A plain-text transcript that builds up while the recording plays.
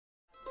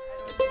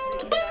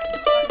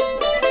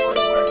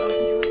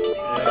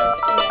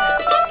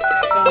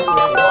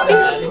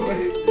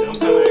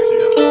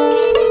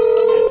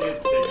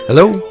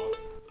Hello?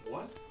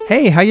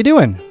 Hey, how you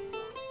doing?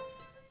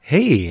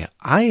 Hey,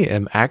 I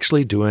am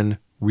actually doing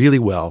really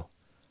well.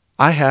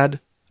 I had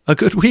a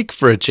good week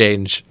for a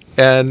change,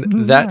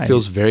 and that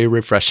feels very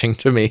refreshing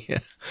to me.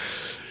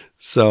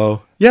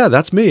 So, yeah,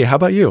 that's me. How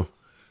about you?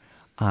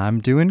 I'm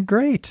doing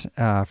great.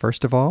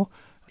 First of all,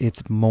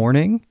 it's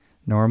morning.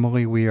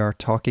 Normally we are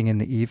talking in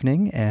the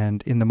evening,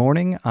 and in the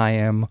morning I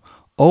am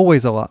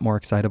always a lot more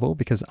excitable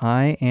because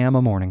I am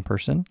a morning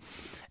person.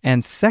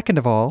 And second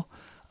of all,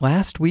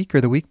 last week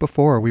or the week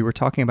before, we were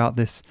talking about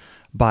this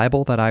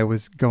Bible that I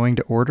was going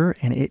to order,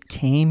 and it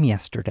came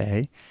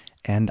yesterday,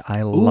 and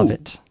I love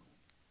it.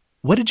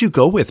 What did you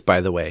go with, by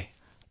the way?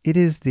 It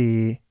is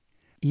the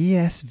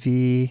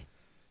ESV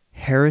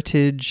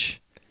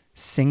Heritage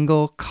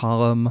single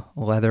column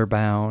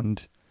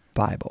leather-bound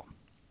Bible.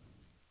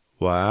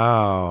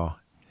 Wow.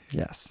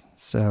 Yes.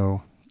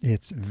 So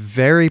it's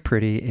very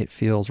pretty. It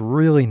feels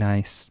really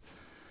nice.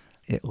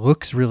 It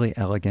looks really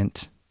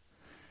elegant.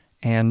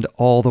 And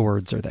all the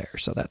words are there.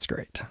 So that's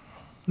great.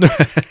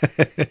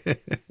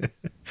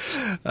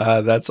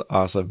 That's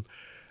awesome.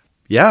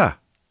 Yeah,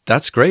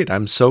 that's great.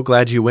 I'm so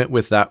glad you went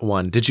with that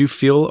one. Did you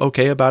feel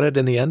okay about it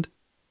in the end?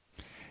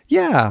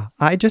 Yeah,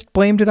 I just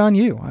blamed it on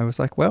you. I was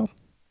like, well,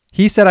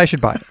 he said I should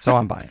buy it, so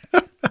I'm buying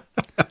it.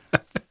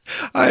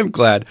 I'm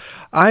glad.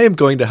 I am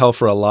going to hell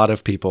for a lot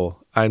of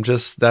people.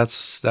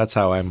 That's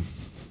how I'm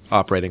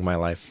operating my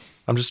life.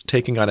 I'm just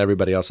taking on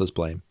everybody else's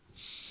blame.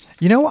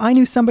 You know, I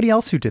knew somebody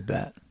else who did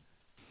that.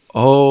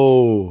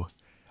 Oh,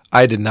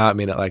 I did not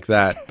mean it like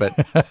that, but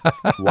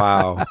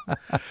wow.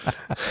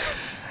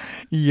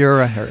 You're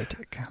a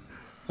heretic.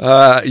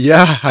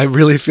 Yeah, I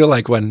really feel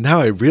like one. Now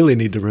I really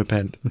need to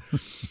repent.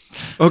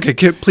 Okay,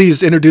 Kip,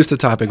 please introduce the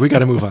topic. We got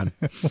to move on.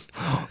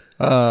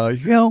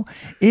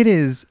 It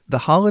is the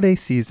holiday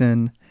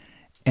season,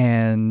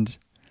 and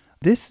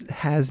this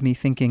has me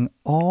thinking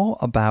all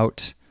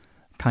about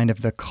kind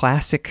of the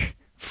classic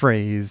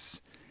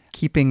phrase,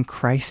 keeping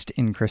Christ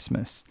in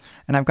Christmas.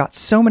 And I've got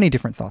so many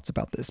different thoughts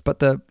about this, but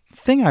the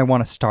thing I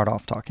want to start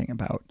off talking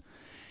about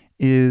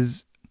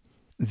is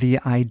the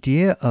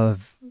idea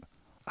of,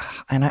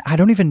 and I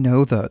don't even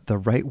know the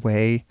right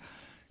way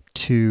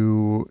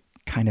to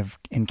kind of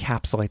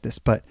encapsulate this,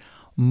 but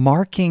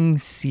marking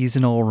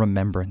seasonal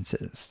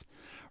remembrances,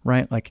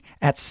 right? Like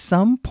at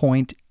some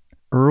point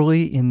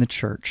early in the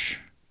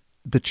church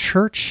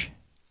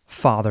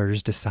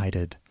fathers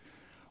decided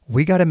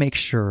we got to make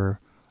sure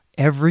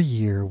every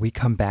year we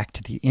come back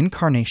to the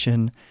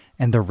incarnation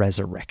and the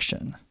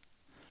resurrection.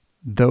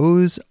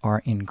 Those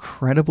are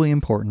incredibly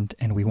important,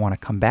 and we want to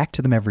come back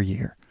to them every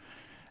year.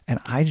 And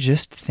I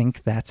just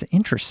think that's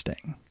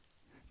interesting.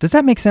 Does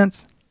that make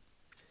sense?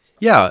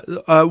 Yeah.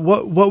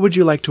 What would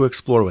you like to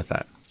explore with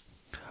that?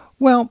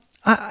 Well,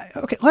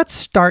 okay, let's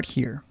start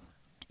here.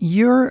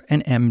 You're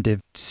an MDiv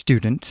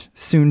student,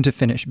 soon to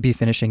be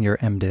finishing your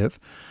MDiv.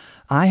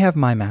 I have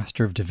my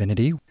Master of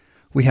Divinity.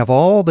 We have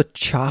all the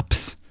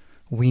chops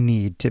we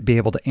need to be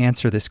able to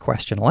answer this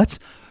question. Let's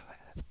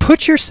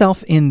put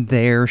yourself in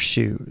their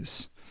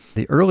shoes.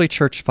 The early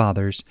church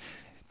fathers,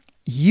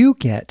 you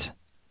get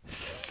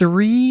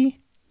 3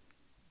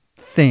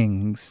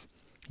 things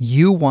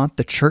you want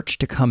the church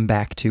to come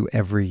back to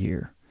every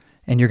year.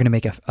 And you're going to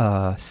make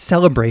a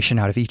celebration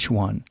out of each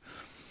one.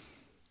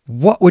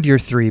 What would your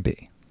 3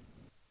 be?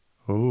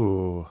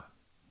 Ooh.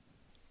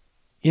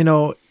 You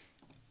know,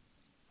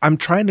 I'm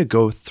trying to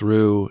go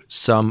through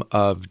some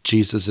of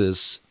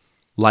Jesus's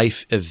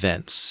life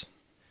events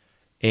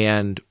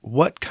and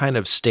what kind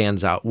of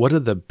stands out. What are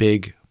the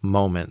big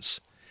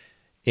moments?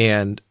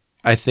 And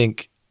I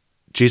think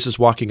Jesus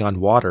walking on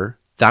water,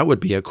 that would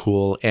be a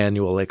cool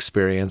annual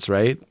experience,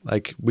 right?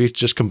 Like we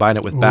just combine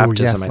it with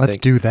baptism, yes, I let's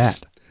think. do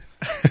that.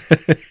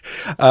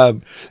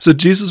 So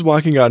Jesus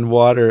walking on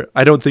water,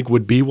 I don't think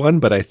would be one,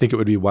 but I think it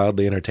would be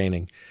wildly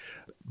entertaining.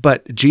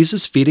 But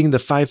Jesus feeding the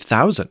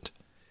 5,000,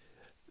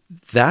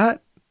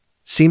 that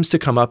seems to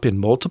come up in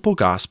multiple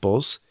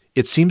Gospels.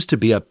 It seems to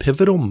be a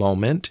pivotal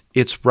moment.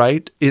 It's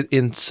right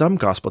in some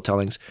Gospel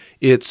tellings.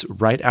 It's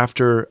right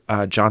after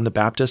John the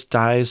Baptist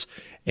dies,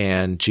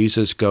 and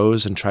Jesus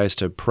goes and tries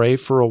to pray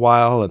for a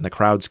while, and the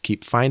crowds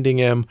keep finding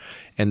him.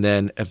 And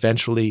then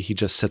eventually he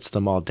just sits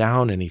them all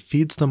down and he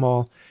feeds them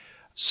all.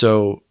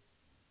 So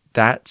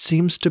that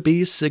seems to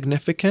be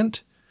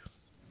significant.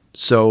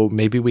 So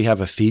maybe we have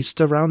a feast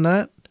around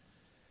that.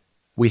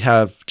 We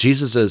have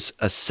Jesus's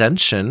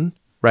ascension,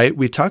 right?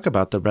 We talk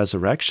about the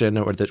resurrection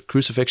or the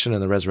crucifixion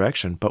and the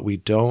resurrection, but we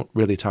don't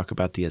really talk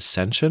about the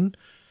ascension.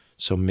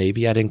 So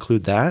maybe I'd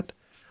include that.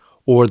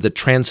 Or the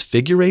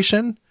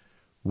transfiguration,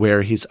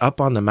 where he's up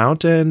on the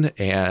mountain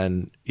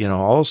and,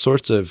 all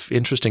sorts of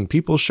interesting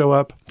people show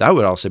up. That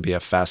would also be a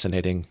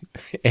fascinating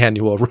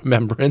annual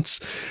remembrance.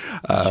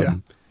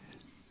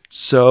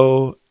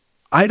 So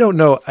I don't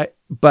know,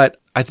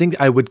 but I think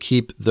I would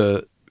keep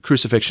the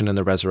crucifixion and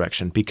the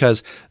resurrection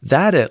because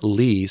that at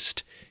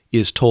least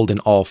is told in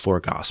all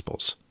 4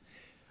 Gospels.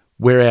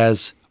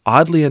 Whereas,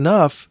 oddly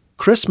enough,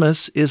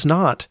 Christmas is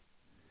not.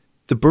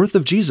 The birth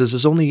of Jesus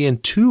is only in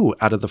 2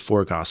 out of the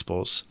 4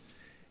 Gospels.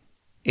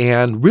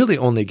 and really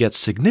only gets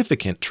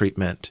significant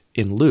treatment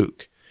in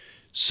Luke.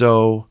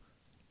 So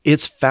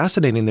it's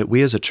fascinating that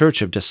we as a church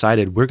have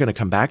decided we're going to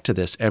come back to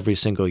this every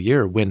single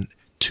year when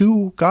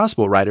two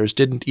gospel writers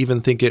didn't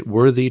even think it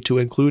worthy to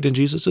include in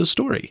Jesus'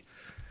 story.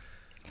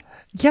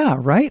 Yeah,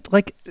 right?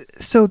 Like,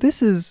 so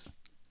this is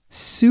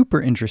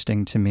super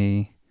interesting to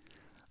me,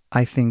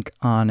 I think,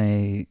 on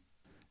a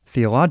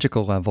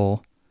theological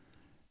level,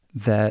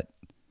 that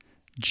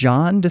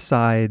John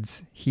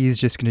decides he's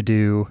just going to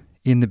do,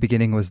 in the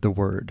beginning was the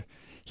Word.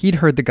 He'd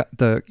heard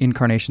the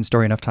incarnation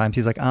story enough times.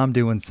 He's like, I'm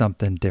doing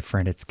something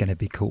different. It's going to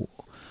be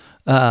cool.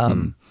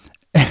 And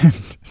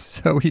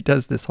so he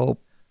does this whole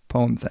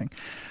poem thing.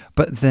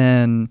 But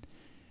then,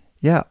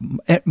 yeah,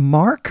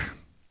 Mark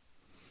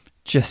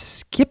just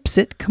skips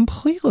it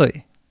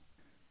completely.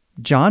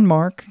 John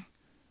Mark,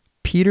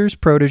 Peter's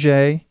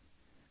protege.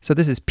 So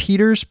this is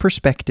Peter's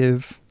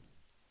perspective,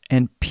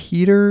 and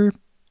Peter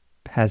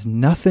has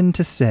nothing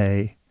to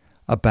say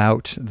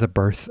about the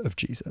birth of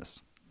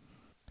Jesus.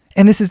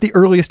 And this is the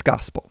earliest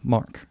gospel,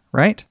 Mark,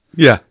 right?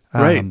 Yeah,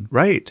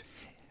 right.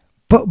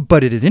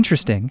 But it is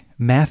interesting.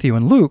 Matthew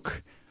and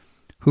Luke,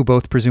 who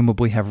both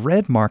presumably have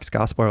read Mark's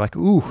gospel, are like,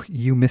 ooh,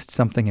 you missed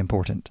something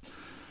important.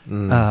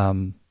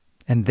 And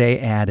they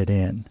add it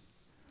in.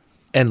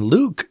 And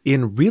Luke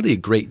in really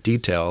great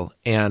detail.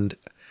 And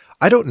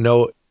I don't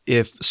know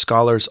if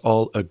scholars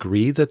all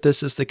agree that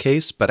this is the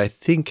case, but I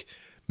think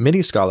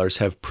many scholars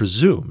have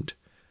presumed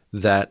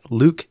that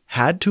Luke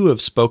had to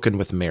have spoken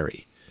with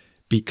Mary,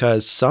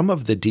 because some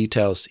of the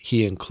details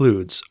he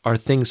includes are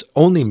things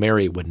only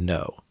Mary would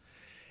know.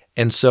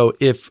 And so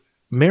if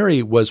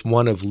Mary was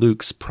one of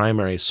Luke's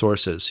primary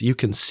sources, you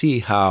can see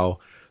how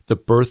the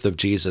birth of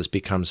Jesus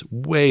becomes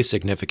way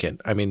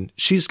significant. I mean,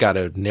 she's got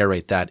to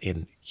narrate that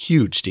in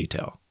huge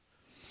detail.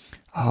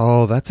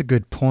 Oh, that's a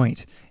good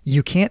point.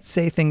 You can't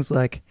say things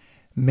like,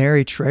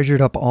 Mary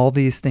treasured up all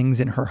these things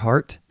in her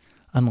heart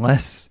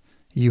unless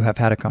you have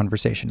had a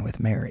conversation with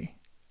Mary.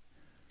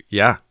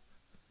 Yeah.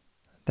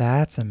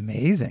 That's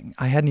amazing.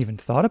 I hadn't even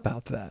thought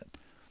about that.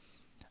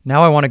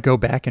 Now I want to go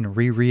back and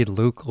reread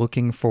Luke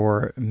looking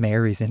for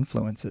Mary's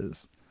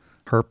influences,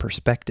 her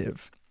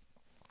perspective.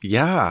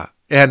 Yeah.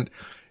 And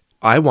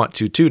I want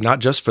to too, not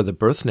just for the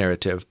birth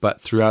narrative,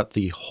 but throughout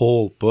the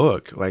whole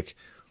book. Like,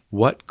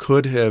 what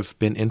could have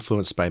been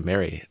influenced by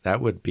Mary? That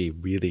would be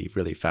really,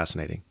 really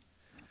fascinating.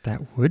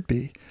 That would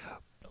be.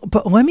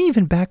 But let me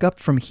even back up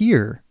from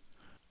here.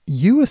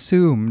 You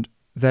assumed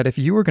that if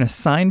you were going to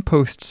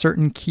signpost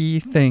certain key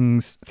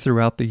things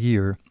throughout the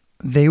year,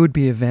 they would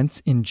be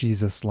events in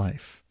Jesus'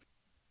 life.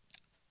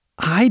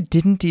 I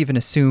didn't even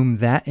assume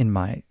that in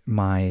my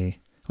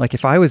like,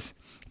 if I was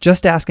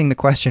just asking the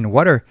question,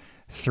 what are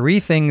 3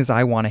 things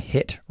I want to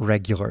hit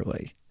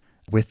regularly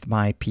with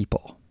my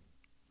people?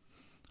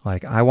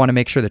 Like, I want to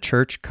make sure the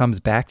church comes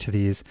back to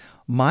these.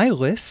 My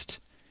list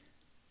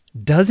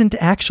doesn't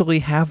actually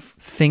have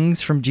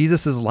things from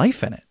Jesus'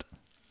 life in it.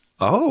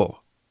 Oh,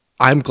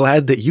 I'm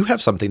glad that you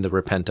have something to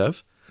repent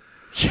of.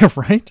 Yeah,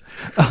 right?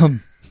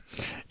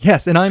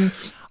 Yes, and I'm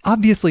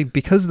obviously,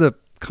 because the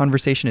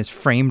conversation is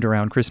framed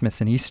around Christmas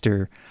and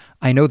Easter,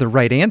 I know the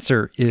right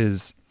answer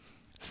is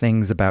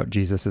things about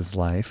Jesus'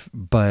 life,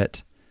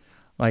 but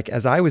like,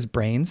 as I was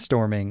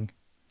brainstorming,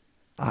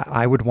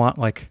 I would want,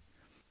 like,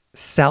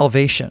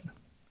 salvation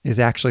is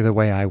actually the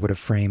way I would have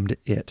framed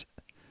it.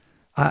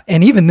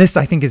 And even this,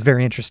 I think, is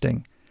very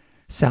interesting.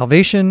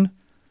 Salvation,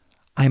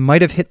 I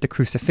might have hit the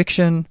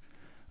crucifixion.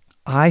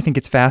 I think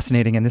it's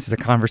fascinating, and this is a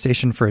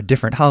conversation for a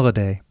different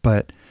holiday,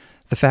 but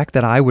the fact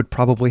that I would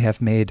probably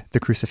have made the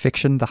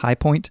crucifixion the high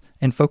point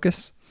and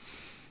focus,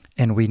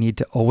 and we need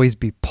to always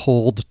be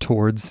pulled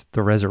towards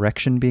the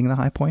resurrection being the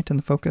high point and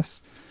the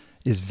focus,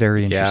 is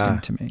very interesting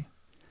to me.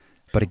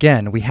 But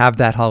again, we have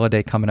that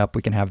holiday coming up.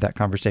 We can have that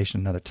conversation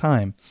another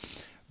time.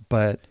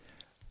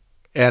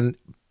 And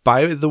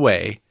by the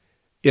way,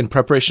 in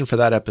preparation for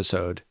that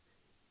episode,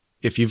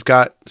 if you've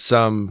got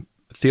some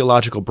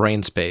theological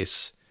brain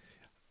space,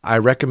 I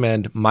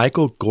recommend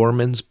Michael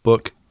Gorman's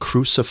book,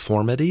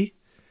 Cruciformity,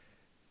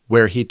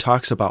 where he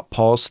talks about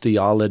Paul's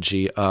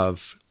theology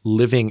of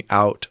living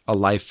out a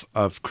life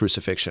of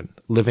crucifixion,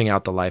 living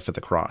out the life of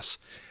the cross.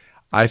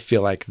 I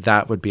feel like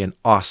that would be an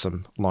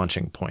awesome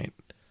launching point.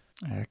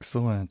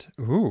 Excellent.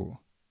 Ooh.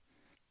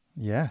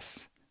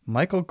 Yes.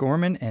 Michael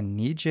Gorman and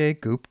Nijay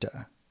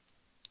Gupta.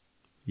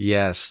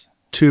 Yes.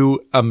 2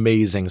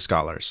 amazing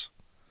scholars.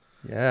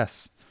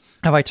 Yes.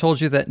 Have I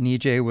told you that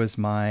Nijay was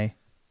my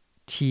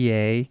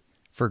TA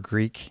for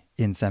Greek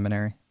in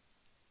seminary?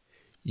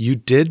 You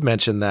did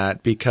mention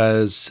that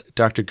because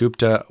Dr.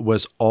 Gupta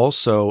was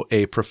also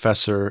a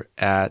professor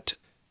at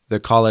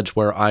the college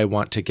where I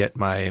want to get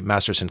my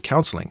master's in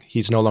counseling.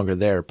 He's no longer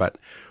there, but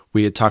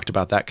we had talked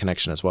about that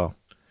connection as well.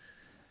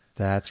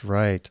 That's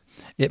right.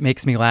 It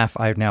makes me laugh.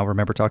 I now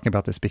remember talking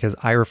about this because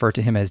I refer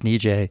to him as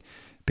Nijay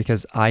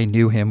because I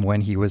knew him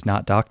when he was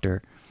not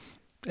doctor.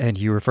 And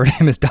you refer to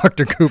him as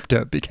Dr.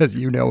 Gupta because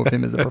you know of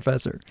him as a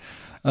professor.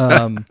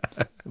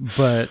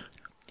 But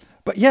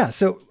yeah,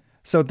 so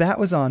that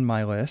was on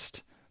my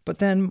list. But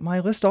then my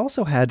list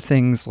also had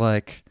things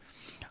like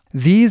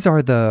These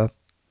are the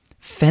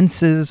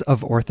fences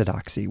of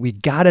orthodoxy. We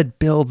got to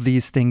build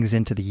these things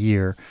into the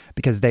year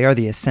because they are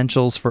the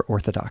essentials for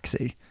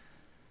orthodoxy,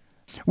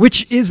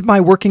 which is my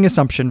working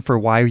assumption for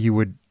why you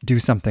would do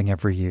something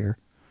every year.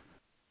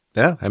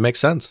 Yeah, that makes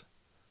sense.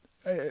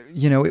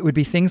 It would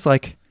be things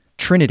like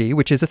Trinity,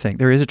 which is a thing.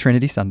 There is a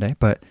Trinity Sunday,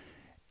 but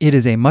it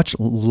is a much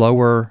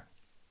lower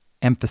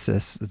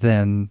emphasis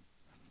than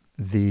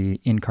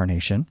the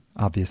Incarnation,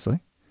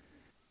 obviously.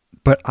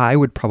 But I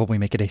would probably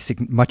make it a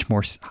much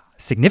more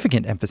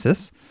significant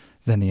emphasis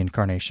than the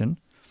Incarnation.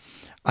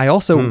 I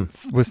also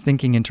was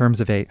thinking in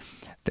terms of a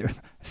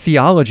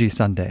Theology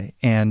Sunday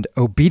and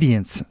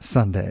Obedience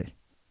Sunday.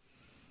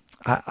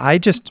 I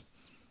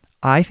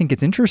think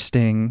it's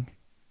interesting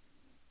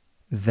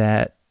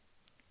that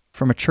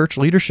from a church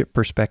leadership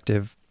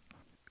perspective,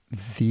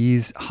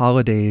 these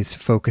holidays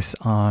focus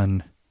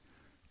on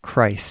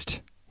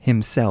Christ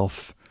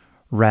himself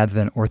rather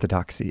than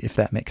orthodoxy, if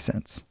that makes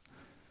sense.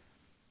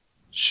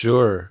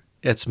 Sure.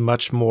 It's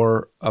much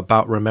more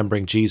about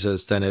remembering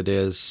Jesus than it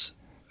is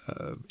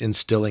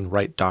instilling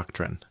right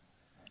doctrine.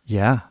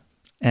 Yeah.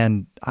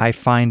 And I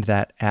find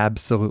that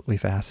absolutely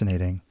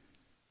fascinating.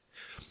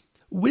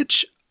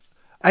 Which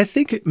I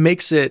think it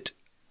makes it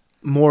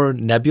more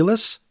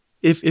nebulous,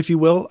 if you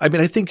will. I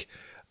mean, I think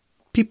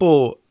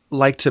people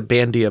like to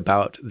bandy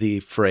about the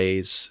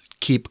phrase,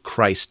 keep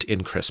Christ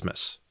in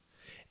Christmas.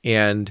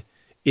 And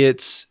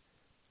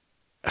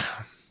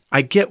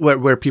I get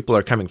where people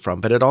are coming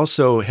from, but it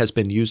also has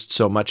been used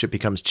so much it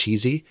becomes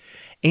cheesy.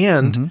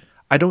 And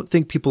I don't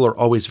think people are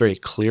always very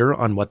clear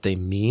on what they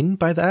mean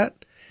by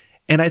that.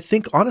 And I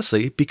think,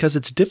 honestly, because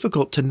it's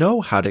difficult to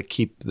know how to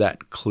keep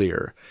that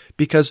clear,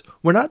 because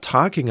we're not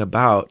talking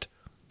about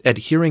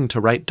adhering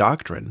to right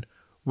doctrine.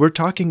 We're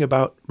talking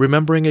about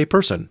remembering a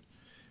person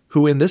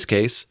who, in this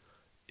case,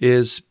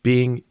 is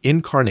being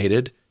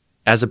incarnated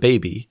as a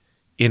baby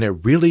in a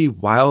really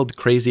wild,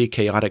 crazy,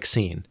 chaotic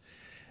scene.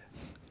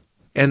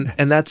 And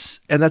that's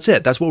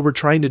it. That's what we're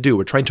trying to do.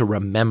 We're trying to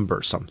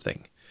remember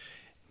something.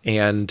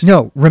 And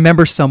no,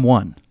 remember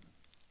someone.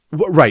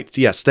 Right.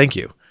 Yes. Thank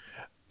you.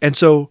 And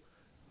so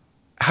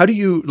how do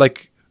you,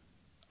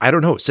 I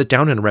don't know, sit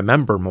down and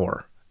remember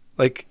more?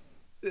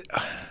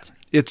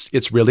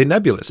 It's really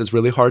nebulous. It's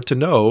really hard to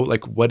know,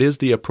 what is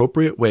the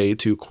appropriate way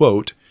to,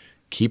 quote,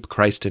 keep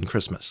Christ in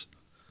Christmas?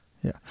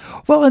 Yeah.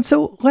 Well, and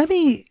so let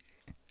me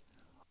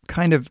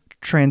kind of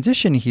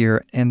transition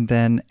here and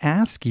then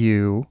ask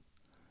you,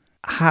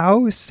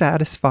 how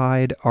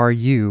satisfied are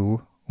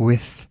you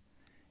with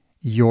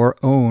your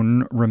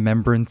own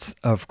remembrance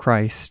of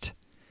Christ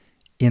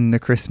in the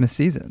Christmas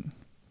season?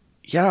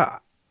 Yeah,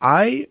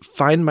 I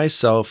find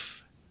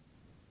myself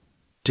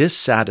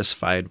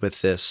dissatisfied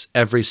with this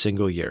every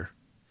single year.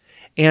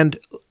 And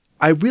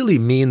I really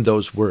mean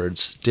those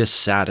words,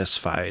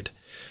 dissatisfied.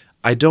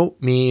 I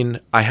don't mean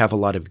I have a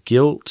lot of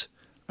guilt.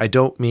 I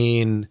don't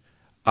mean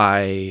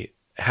I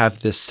have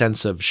this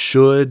sense of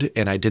should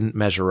and I didn't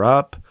measure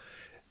up.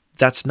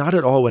 That's not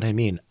at all what I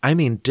mean. I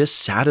mean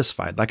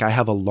dissatisfied, like I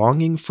have a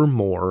longing for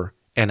more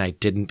and I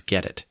didn't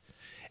get it.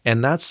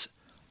 And that's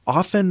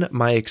often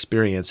my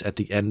experience at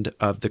the end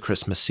of the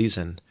Christmas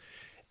season.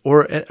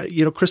 Or,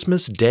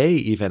 Christmas Day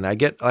even. I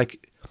get I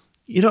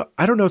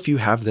don't know if you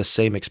have this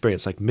same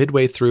experience,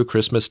 midway through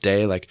Christmas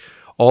Day,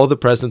 all the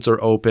presents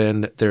are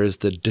open. There's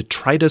the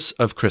detritus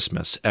of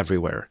Christmas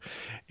everywhere.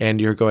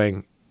 And you're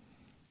going,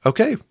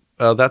 okay,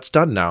 well, that's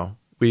done now.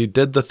 We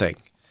did the thing.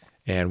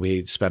 And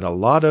we spent a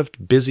lot of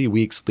busy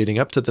weeks leading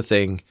up to the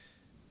thing.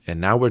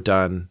 And now we're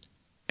done.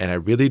 And I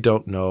really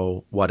don't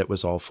know what it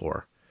was all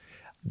for.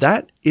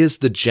 That is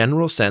the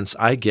general sense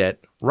I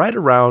get right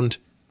around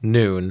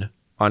noon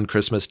on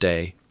Christmas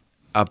Day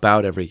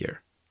about every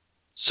year.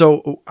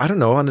 So, I don't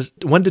know, on a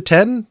 1 to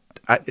 10,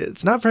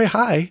 it's not very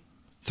high.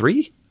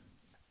 3?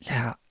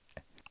 Yeah.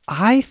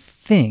 I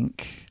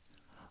think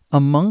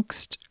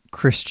amongst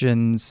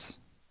Christians,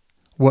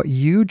 what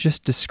you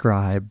just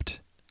described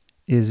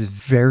is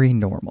very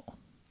normal.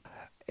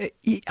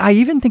 I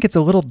even think it's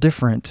a little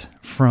different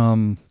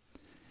from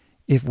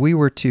if we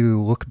were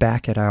to look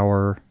back at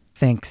our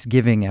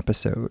Thanksgiving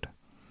episode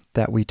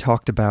that we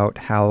talked about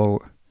how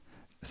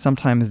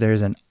sometimes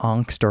there's an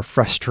angst or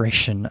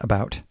frustration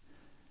about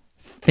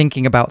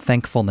thinking about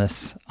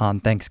thankfulness on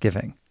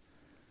Thanksgiving.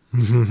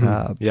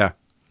 Yeah.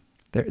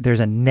 There's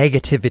a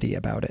negativity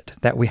about it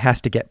that we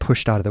has to get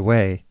pushed out of the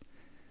way.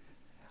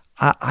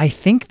 I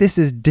think this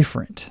is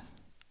different.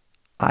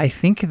 I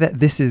think that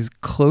this is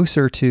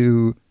closer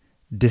to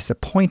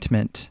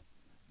disappointment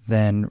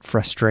than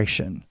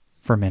frustration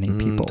for many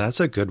people. That's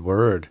a good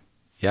word.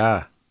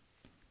 Yeah.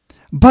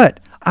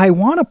 But I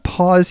want to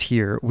pause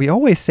here. We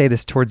always say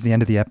this towards the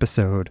end of the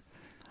episode.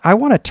 I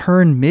want to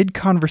turn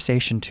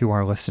mid-conversation to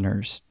our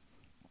listeners.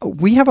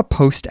 We have a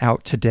post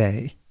out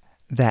today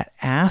that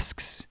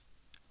asks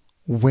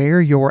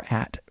where you're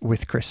at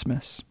with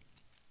Christmas.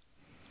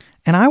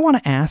 And I want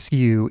to ask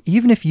you,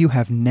 even if you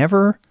have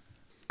never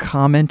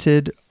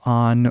commented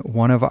on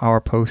one of our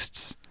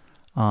posts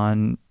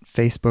on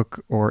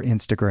Facebook or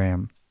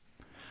Instagram,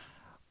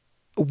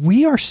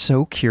 we are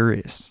so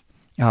curious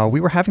We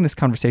were having this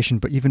conversation,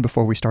 but even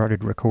before we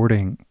started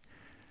recording,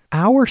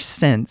 our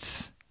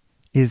sense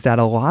is that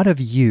a lot of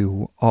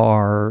you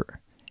are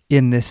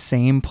in this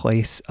same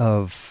place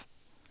of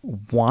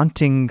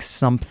wanting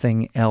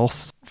something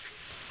else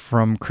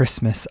from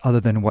Christmas other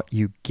than what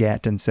you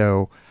get. And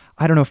so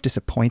I don't know if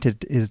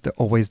disappointed is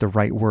always the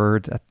right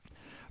word,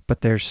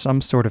 but there's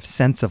some sort of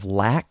sense of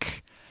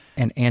lack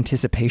and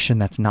anticipation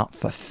that's not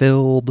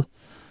fulfilled.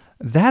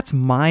 That's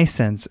my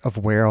sense of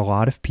where a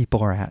lot of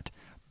people are at.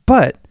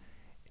 But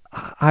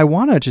I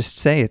want to just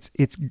say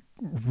it's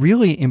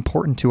really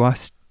important to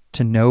us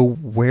to know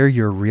where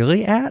you're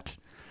really at,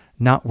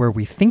 not where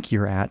we think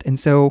you're at. And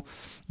so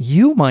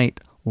you might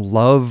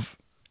love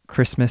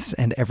Christmas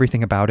and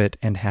everything about it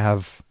and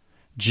have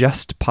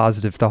just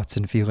positive thoughts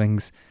and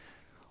feelings,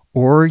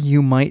 or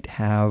you might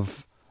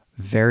have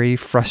very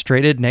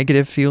frustrated,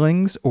 negative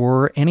feelings,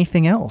 or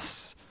anything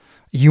else.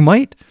 You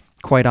might,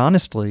 quite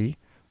honestly,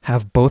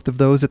 have both of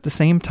those at the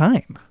same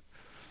time.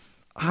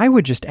 I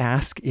would just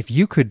ask if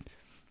you could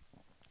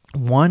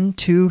 1,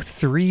 2,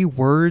 3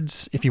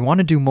 words. If you want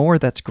to do more,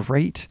 that's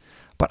great.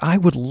 But I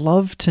would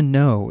love to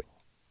know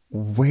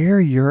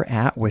where you're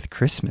at with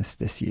Christmas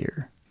this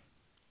year.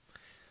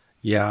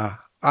 Yeah,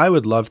 I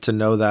would love to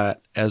know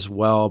that as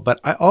well. But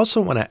I also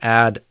want to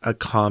add a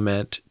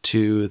comment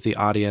to the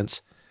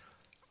audience.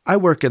 I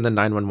work in the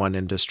 911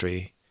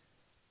 industry.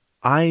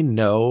 I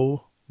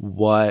know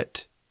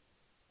what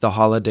the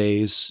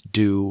holidays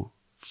do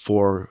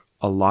for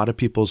a lot of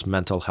people's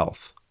mental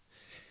health.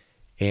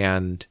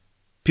 And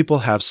people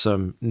have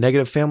some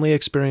negative family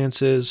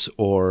experiences,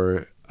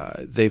 or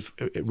they've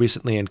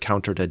recently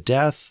encountered a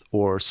death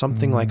or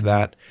something like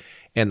that.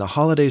 And the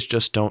holidays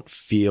just don't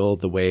feel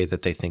the way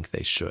that they think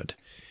they should.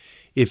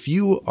 If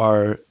you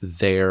are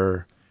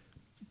there,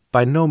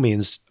 by no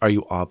means are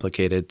you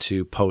obligated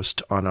to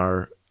post on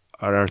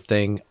our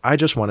thing. I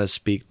just want to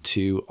speak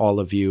to all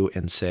of you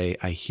and say,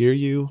 I hear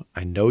you.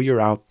 I know you're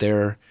out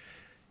there.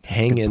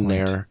 Hang in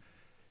there.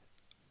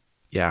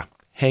 Yeah,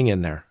 hang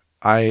in there.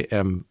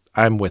 I'm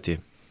with you.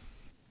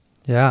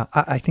 Yeah,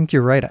 I think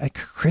you're right.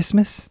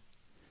 Christmas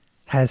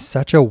has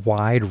such a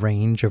wide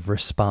range of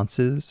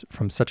responses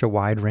from such a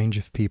wide range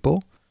of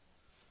people.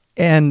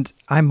 And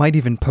I might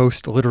even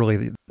post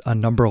literally a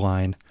number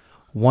line,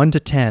 1 to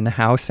 10,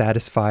 how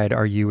satisfied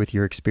are you with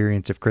your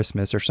experience of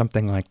Christmas, or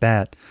something like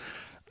that,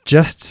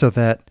 just so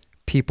that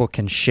people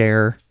can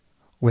share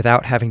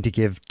without having to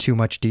give too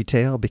much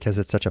detail because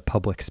it's such a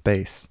public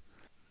space.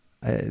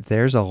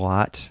 There's a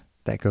lot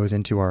that goes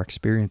into our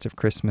experience of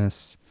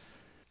Christmas.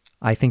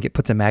 I think it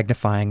puts a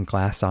magnifying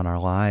glass on our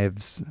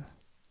lives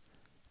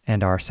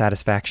and our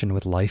satisfaction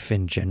with life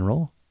in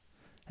general,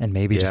 and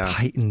maybe just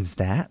heightens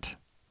that.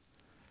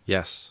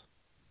 Yes,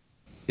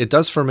 it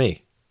does for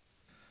me.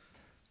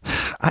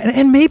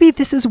 And maybe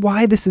this is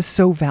why this is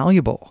so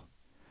valuable.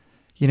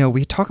 You know,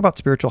 we talk about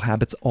spiritual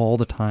habits all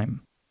the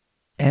time,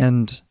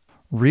 and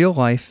real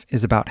life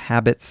is about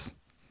habits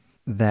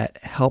that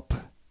help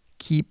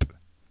keep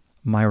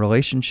my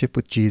relationship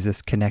with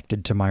Jesus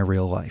connected to my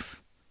real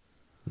life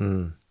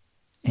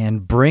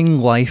and bring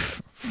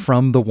life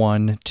from the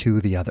one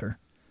to the other.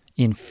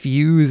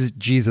 Infuse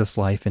Jesus'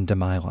 life into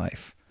my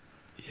life.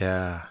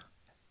 Yeah.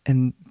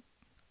 And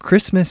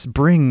Christmas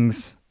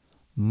brings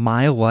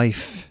my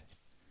life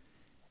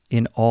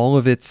in all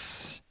of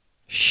its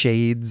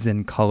shades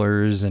and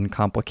colors and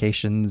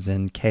complications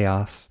and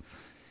chaos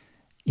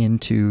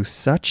into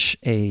such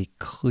a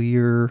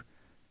clear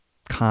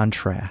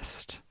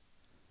contrast.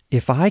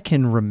 If I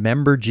can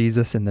remember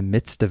Jesus in the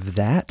midst of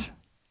that,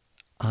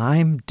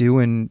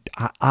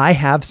 I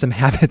have some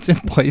habits in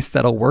place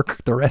that'll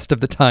work the rest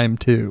of the time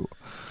too.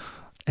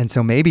 And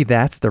so maybe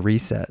that's the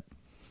reset.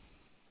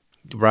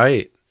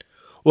 Right.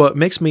 Well, it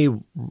makes me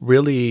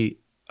really,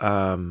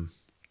 I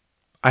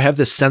have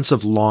this sense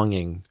of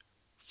longing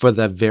for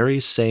the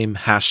very same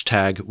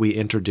hashtag we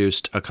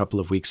introduced a couple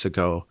of weeks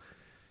ago.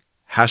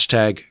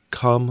 Hashtag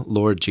Come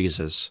Lord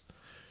Jesus.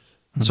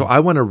 Mm-hmm. So I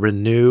want to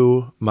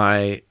renew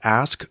my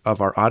ask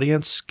of our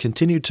audience,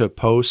 continue to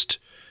post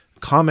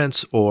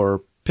comments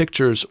or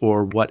pictures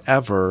or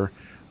whatever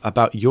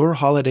about your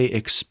holiday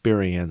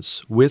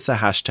experience with the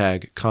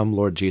hashtag Come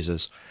Lord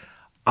Jesus.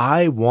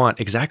 I want,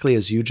 exactly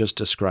as you just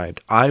described,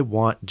 I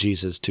want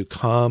Jesus to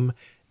come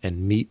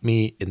and meet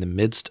me in the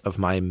midst of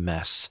my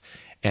mess.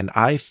 And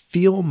I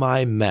feel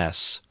my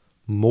mess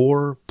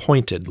more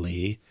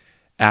pointedly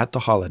at the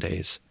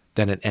holidays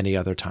than at any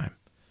other time.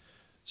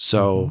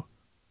 So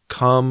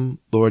come,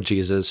 Lord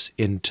Jesus,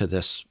 into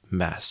this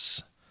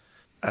mess.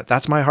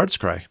 That's my heart's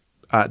cry.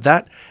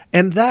 That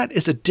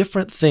is a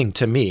different thing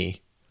to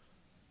me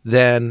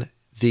than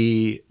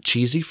the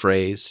cheesy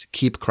phrase,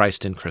 keep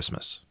Christ in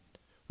Christmas,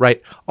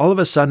 right? All of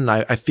a sudden,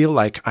 I feel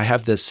like I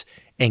have this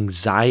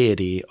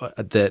anxiety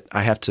that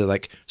I have to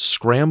like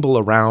scramble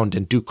around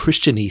and do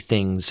Christian-y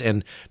things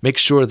and make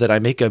sure that I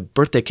make a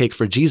birthday cake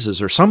for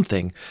Jesus or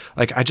something.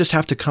 Like I just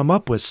have to come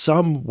up with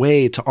some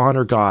way to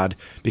honor God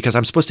because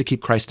I'm supposed to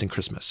keep Christ in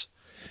Christmas.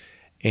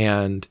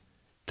 And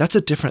that's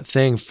a different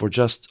thing for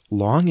just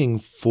longing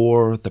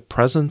for the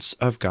presence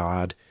of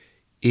God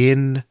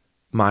in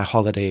my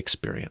holiday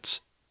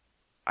experience.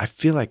 I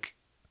feel like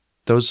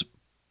those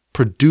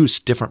produce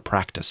different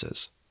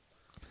practices.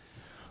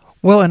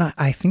 Well, and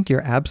I think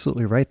you're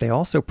absolutely right. They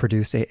also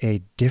produce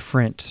a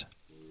different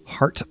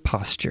heart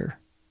posture.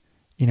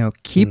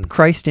 Keep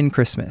Christ in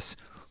Christmas.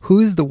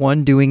 Who's the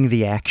one doing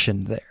the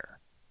action there?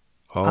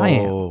 Oh, I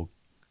am.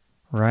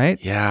 Right?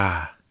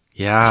 Yeah.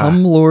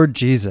 Come, Lord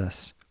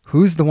Jesus.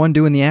 Who's the one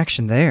doing the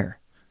action there?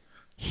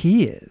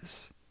 He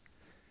is.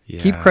 Yeah.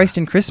 Keep Christ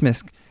in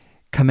Christmas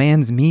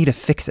commands me to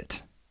fix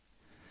it.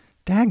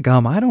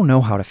 Dadgum, I don't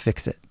know how to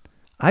fix it.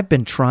 I've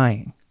been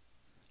trying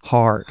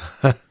hard.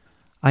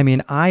 I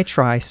mean, I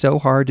try so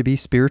hard to be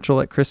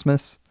spiritual at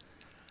Christmas.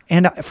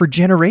 And for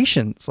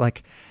generations,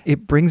 like,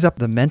 it brings up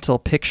the mental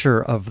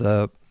picture of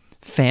the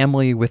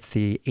family with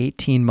the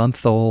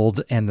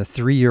 18-month-old and the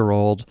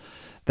 3-year-old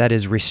that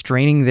is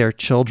restraining their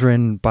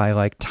children by,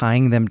 like,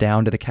 tying them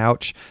down to the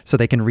couch so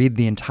they can read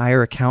the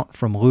entire account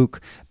from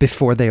Luke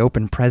before they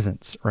open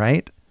presents,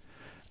 right?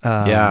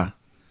 Yeah.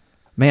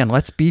 Man,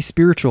 let's be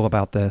spiritual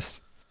about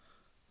this.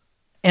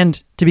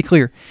 And to be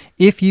clear,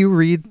 if you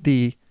read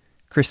the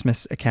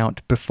Christmas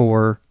account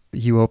before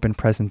you open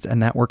presents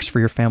and that works for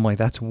your family,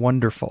 that's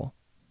wonderful.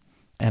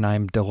 And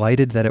I'm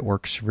delighted that it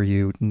works for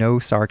you. No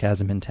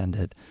sarcasm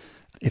intended.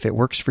 If it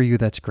works for you,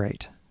 that's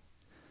great.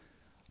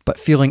 But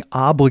feeling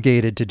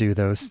obligated to do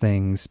those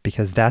things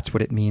because that's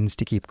what it means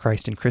to keep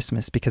Christ in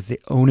Christmas, because the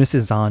onus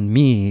is on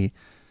me,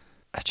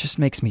 it just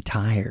makes me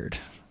tired.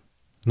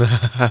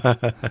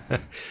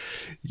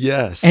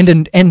 Yes.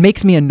 And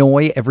makes me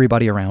annoy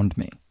everybody around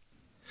me.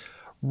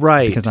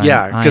 Right. Because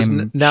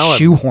I'm now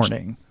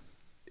shoehorning.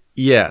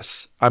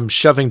 Yes. I'm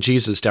shoving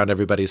Jesus down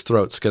everybody's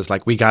throats because,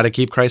 like, we got to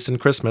keep Christ in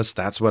Christmas.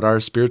 That's what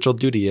our spiritual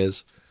duty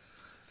is.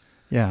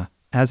 Yeah.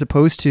 As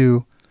opposed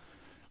to,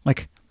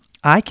 like,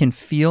 I can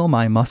feel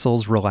my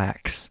muscles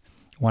relax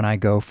when I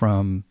go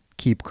from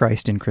keep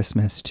Christ in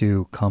Christmas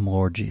to come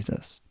Lord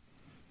Jesus.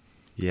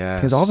 Yes.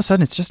 Because all of a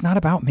sudden it's just not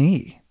about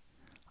me.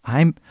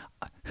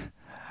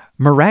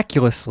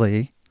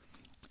 Miraculously,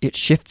 it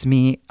shifts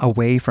me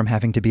away from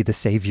having to be the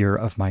savior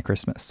of my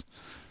Christmas,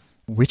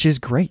 which is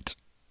great,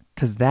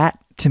 because that,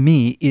 to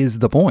me, is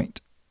the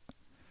point.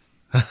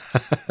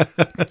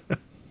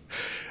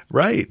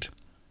 Right.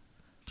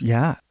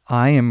 Yeah,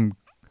 I am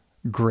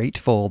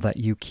grateful that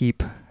you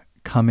keep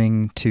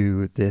coming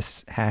to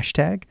this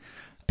hashtag,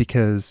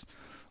 because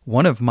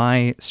one of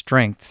my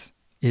strengths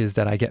is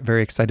that I get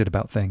very excited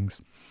about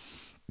things.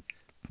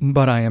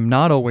 But I am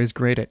not always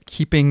great at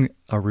keeping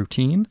a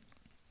routine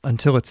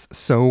until it's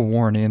so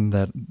worn in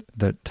that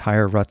the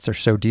tire ruts are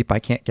so deep I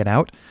can't get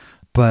out.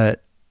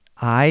 But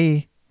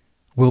I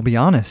will be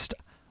honest,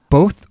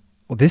 both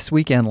this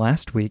week and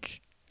last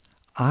week,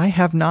 I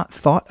have not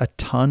thought a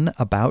ton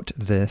about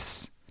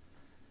this.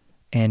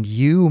 And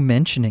you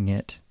mentioning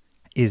it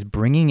is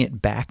bringing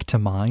it back to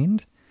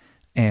mind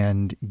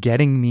and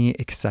getting me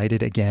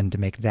excited again to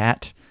make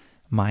that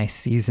my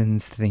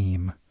season's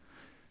theme.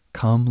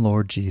 Come,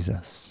 Lord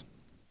Jesus.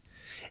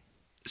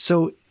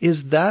 So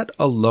is that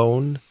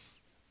alone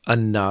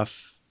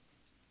enough?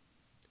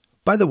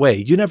 By the way,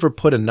 you never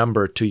put a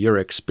number to your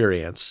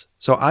experience.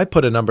 So I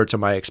put a number to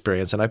my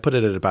experience, and I put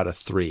it at about a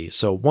 3.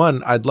 So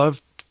 1, I'd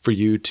love for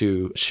you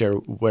to share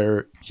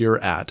where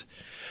you're at.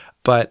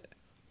 But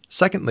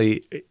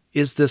secondly,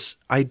 is this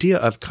idea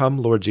of come,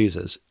 Lord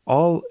Jesus,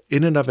 all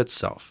in and of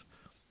itself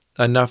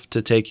enough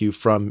to take you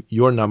from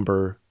your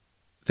number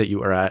that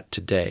you are at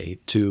today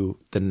to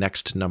the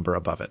next number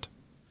above it?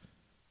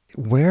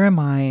 Where am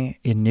I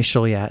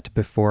initially at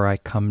before I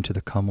come to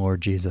the come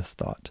Lord Jesus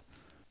thought?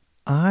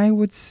 I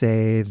would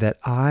say that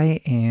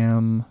I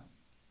am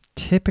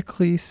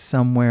typically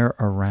somewhere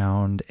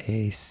around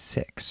a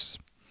 6.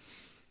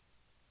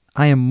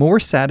 I am more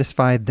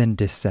satisfied than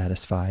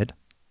dissatisfied,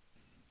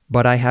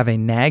 but I have a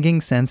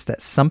nagging sense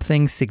that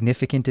something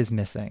significant is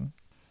missing,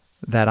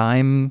 that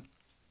I'm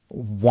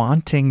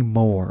wanting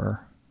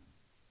more.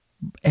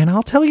 And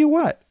I'll tell you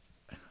what,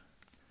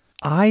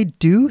 I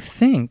do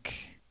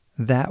think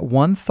that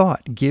one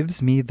thought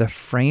gives me the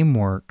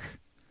framework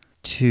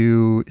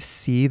to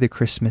see the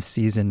Christmas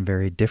season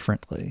very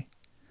differently.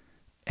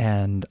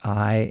 And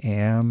I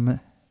am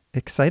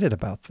excited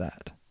about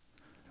that.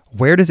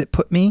 Where does it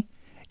put me?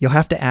 You'll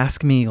have to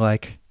ask me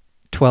like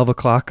 12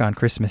 o'clock on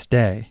Christmas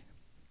Day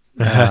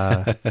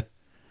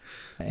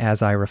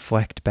as I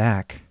reflect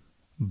back.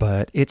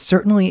 But it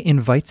certainly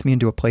invites me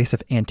into a place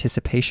of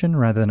anticipation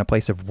rather than a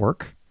place of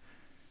work.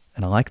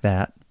 And I like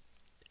that.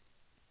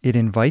 It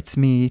invites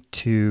me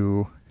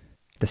to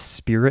the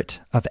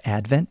spirit of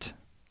Advent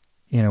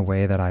in a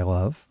way that I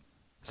love.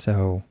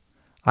 So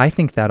I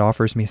think that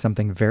offers me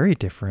something very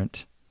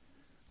different.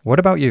 What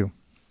about you?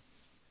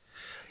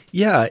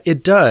 Yeah,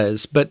 it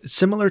does, but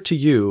similar to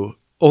you,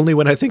 only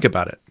when I think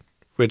about it,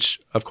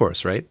 which, of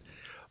course, right?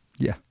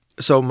 Yeah.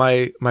 So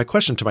my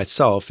question to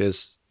myself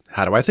is,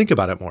 how do I think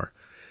about it more?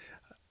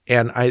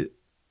 And I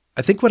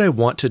think what I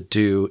want to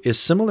do is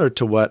similar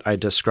to what I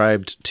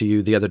described to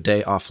you the other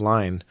day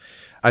offline.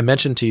 I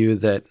mentioned to you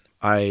that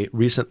I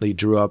recently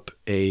drew up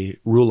a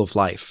rule of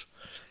life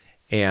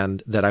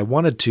and that I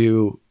wanted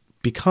to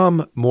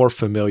become more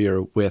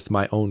familiar with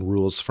my own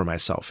rules for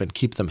myself and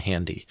keep them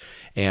handy.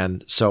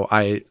 And so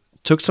I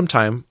took some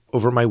time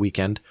over my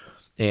weekend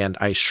and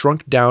I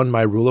shrunk down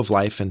my rule of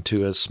life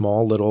into a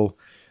small little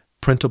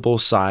printable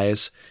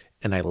size,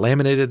 and I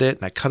laminated it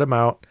and I cut them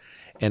out.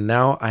 And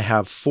now I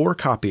have 4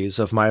 copies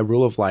of my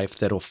rule of life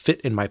that'll fit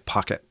in my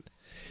pocket.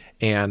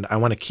 And I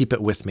want to keep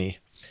it with me.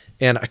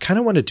 And I kind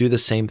of want to do the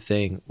same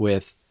thing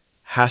with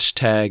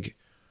hashtag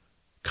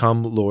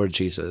Come Lord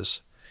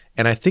Jesus.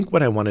 And I think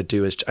what I want to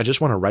do is I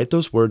just want to write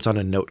those words on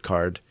a note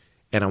card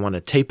and I want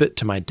to tape it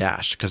to my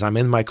dash because I'm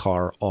in my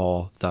car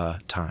all the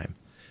time.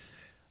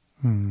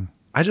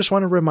 I just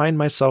want to remind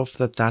myself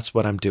that that's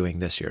what I'm doing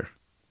this year.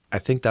 I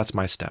think that's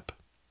my step.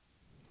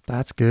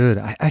 That's good.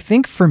 I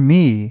think for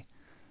me,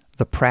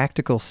 the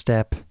practical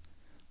step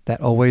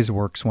that always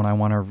works when I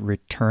want to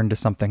return to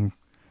something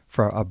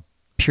for a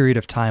period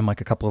of time,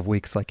 like a couple of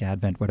weeks, like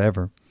Advent,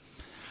 whatever,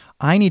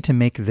 I need to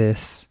make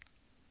this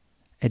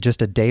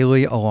just a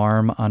daily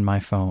alarm on my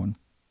phone.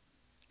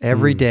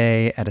 Every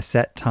day at a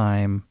set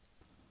time,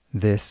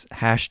 this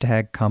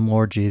hashtag Come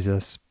Lord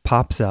Jesus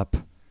pops up.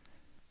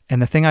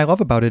 And the thing I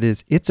love about it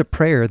is it's a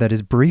prayer that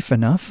is brief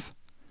enough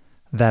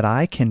that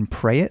I can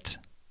pray it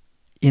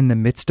in the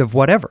midst of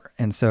whatever.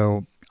 And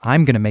so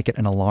I'm going to make it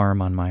an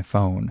alarm on my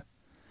phone.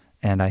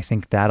 And I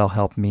think that'll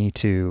help me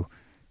to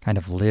kind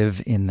of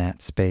live in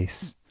that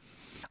space.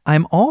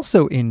 I'm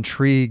also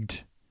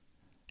intrigued,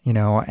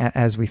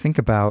 as we think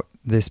about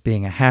this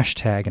being a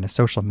hashtag and a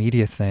social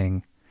media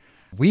thing,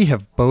 we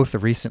have both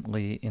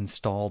recently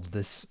installed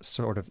this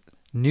sort of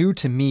new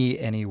to me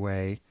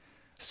anyway,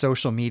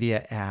 social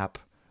media app,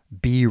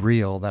 Be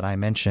Real, that I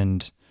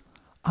mentioned.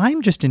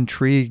 I'm just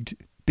intrigued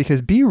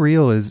because Be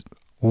Real is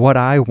what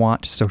I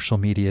want social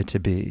media to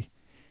be.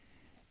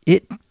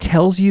 It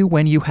tells you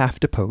when you have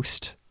to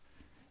post.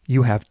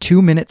 You have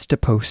 2 minutes to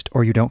post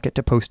or you don't get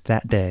to post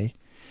that day.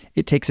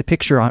 It takes a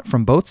picture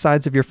from both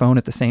sides of your phone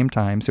at the same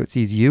time so it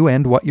sees you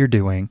and what you're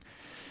doing,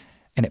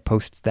 and it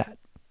posts that.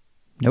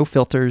 No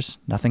filters,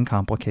 nothing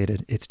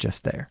complicated. It's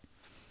just there.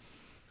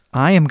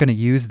 I am going to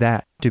use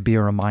that to be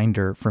a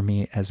reminder for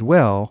me as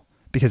well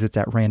because it's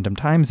at random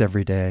times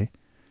every day.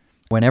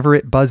 Whenever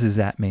it buzzes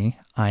at me,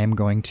 I am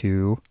going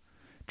to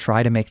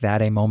try to make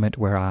that a moment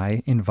where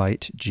I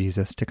invite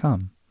Jesus to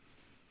come.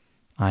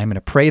 I'm going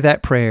to pray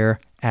that prayer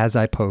as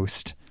I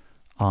post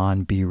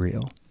on Be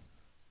Real.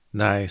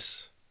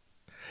 Nice.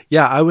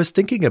 Yeah, I was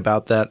thinking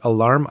about that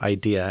alarm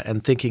idea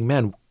and thinking,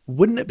 man,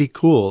 wouldn't it be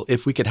cool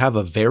if we could have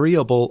a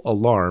variable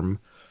alarm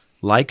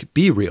like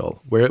Be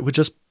Real, where it would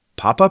just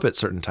pop up at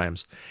certain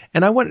times?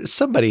 And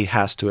somebody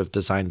has to have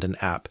designed an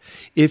app.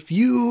 If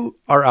you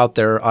are out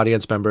there,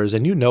 audience members,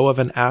 and you know of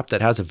an app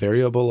that has a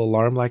variable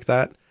alarm like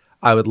that,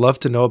 I would love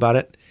to know about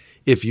it.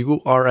 If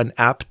you are an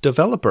app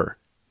developer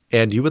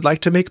and you would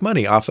like to make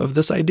money off of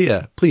this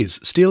idea, please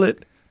steal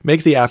it,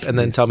 make the app, and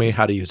then tell me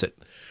how to use it.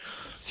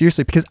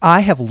 Seriously, because I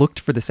have looked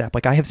for this app.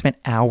 Like I have spent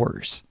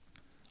hours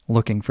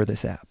looking for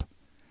this app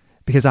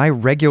because I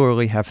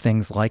regularly have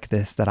things like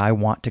this that I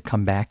want to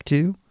come back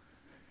to,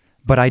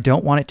 but I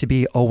don't want it to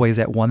be always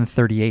at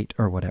 138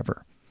 or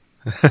whatever.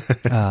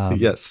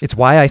 Yes. It's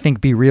why I think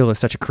Be Real is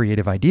such a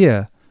creative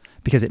idea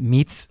because it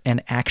meets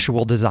an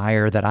actual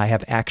desire that I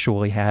have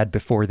actually had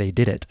before they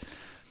did it.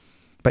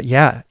 But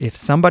yeah, if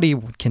somebody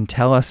can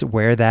tell us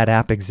where that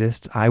app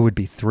exists, I would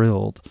be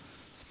thrilled.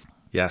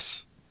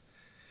 Yes.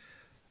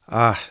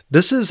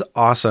 This is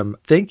awesome.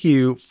 Thank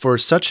you for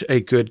such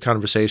a good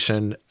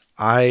conversation.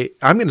 I'm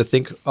going to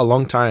think a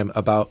long time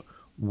about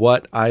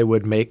what I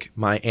would make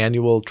my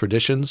annual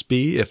traditions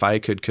be if I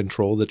could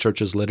control the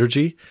church's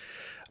liturgy.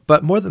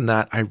 But more than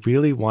that, I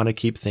really want to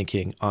keep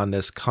thinking on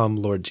this Come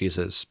Lord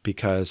Jesus,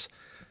 because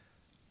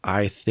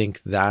I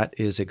think that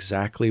is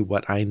exactly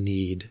what I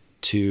need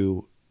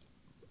to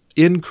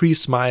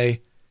increase my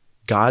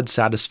God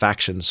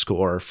satisfaction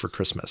score for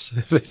Christmas,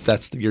 if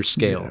that's your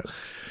scale.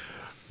 Yes.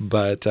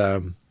 But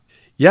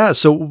yeah,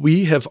 so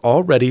we have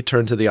already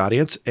turned to the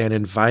audience and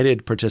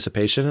invited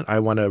participation. I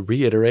want to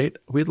reiterate,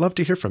 we'd love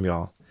to hear from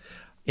y'all.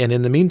 And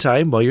in the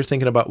meantime, while you're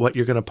thinking about what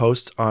you're going to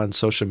post on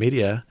social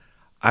media,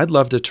 I'd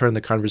love to turn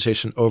the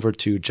conversation over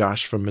to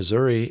Josh from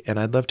Missouri, and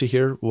I'd love to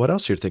hear what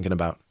else you're thinking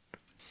about.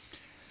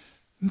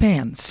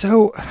 Man,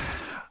 so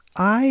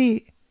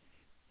I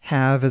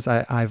have, as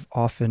I've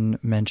often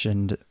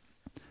mentioned,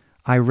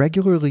 I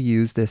regularly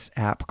use this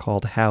app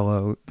called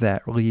Hallow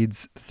that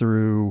leads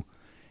through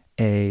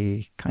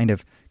a kind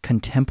of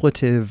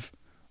contemplative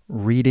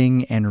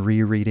reading and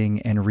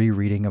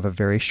rereading of a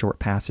very short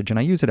passage. And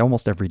I use it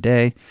almost every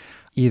day,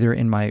 either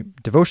in my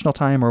devotional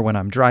time or when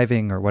I'm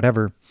driving or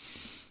whatever.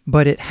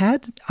 But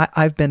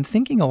I've been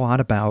thinking a lot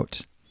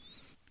about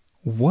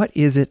what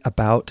is it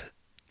about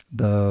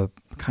the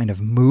kind of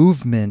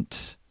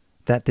movement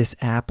that this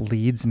app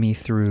leads me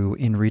through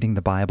in reading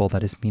the Bible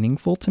that is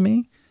meaningful to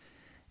me?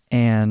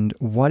 And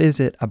what is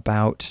it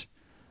about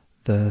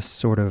the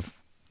sort of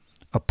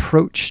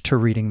approach to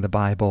reading the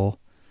Bible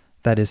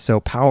that is so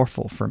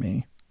powerful for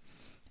me?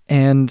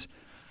 And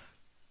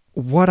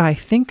what I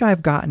think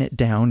I've gotten it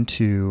down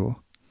to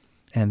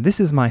and this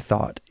is my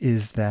thought,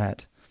 is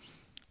that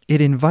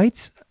it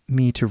invites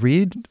me to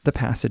read the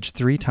passage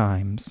 3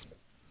 times,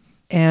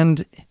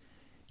 and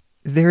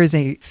there is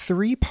a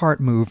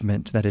 3-part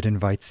movement that it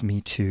invites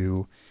me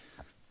to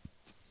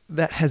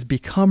that has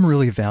become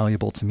really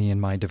valuable to me in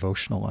my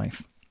devotional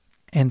life.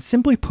 And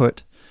simply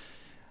put,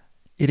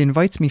 it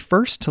invites me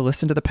first to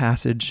listen to the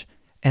passage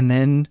and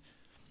then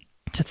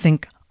to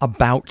think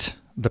about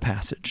the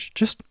passage.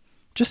 Just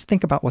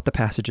think about what the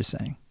passage is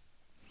saying.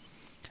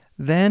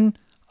 Then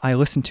I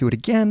listen to it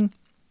again,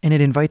 and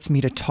it invites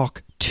me to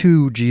talk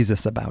to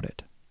Jesus about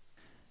it.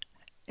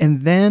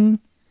 And then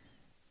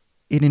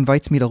it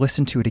invites me to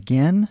listen to it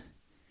again,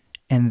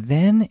 and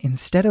then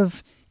instead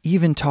of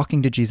even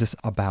talking to Jesus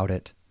about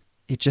it,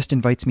 it just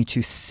invites me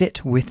to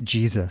sit with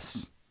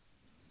Jesus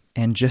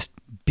and just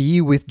be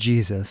with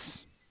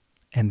Jesus,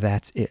 and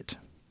that's it.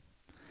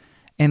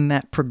 And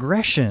that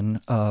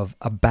progression of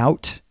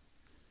about,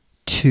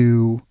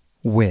 to,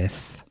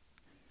 with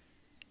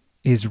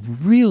is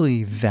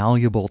really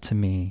valuable to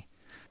me.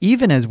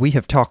 Even as we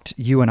have talked,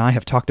 you and I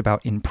have talked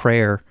about in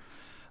prayer,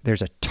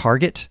 there's a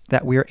target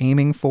that we're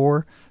aiming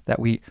for, that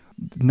we,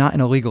 not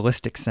in a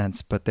legalistic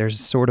sense, but there's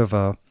sort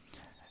of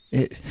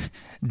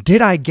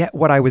did I get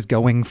what I was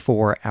going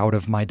for out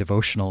of my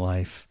devotional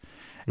life?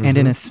 Mm-hmm. And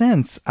in a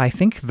sense, I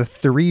think the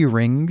 3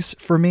 rings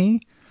for me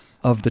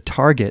of the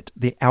target,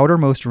 the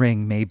outermost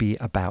ring may be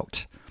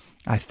about.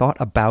 I thought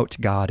about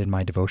God in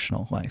my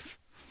devotional life.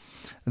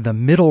 The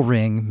middle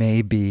ring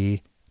may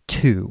be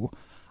to.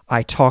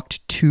 I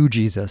talked to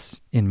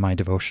Jesus in my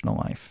devotional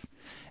life.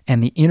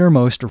 And the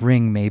innermost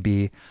ring may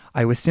be,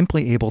 I was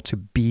simply able to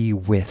be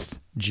with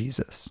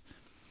Jesus.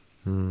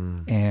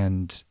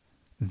 And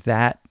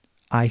that,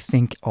 I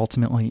think,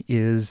 ultimately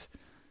is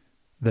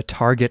the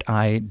target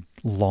I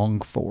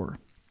long for.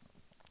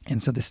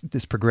 And so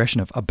this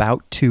progression of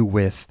about, to,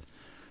 with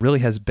really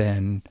has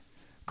been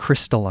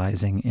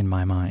crystallizing in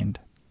my mind.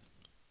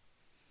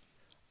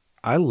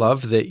 I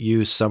love that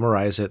you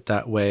summarize it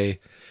that way.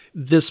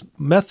 This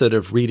method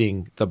of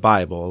reading the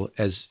Bible,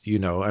 as you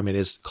know,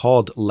 is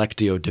called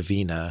Lectio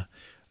Divina,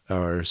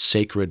 or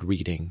sacred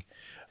reading.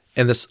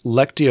 And this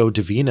Lectio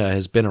Divina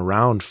has been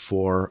around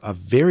for a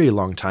very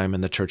long time in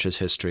the church's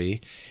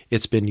history.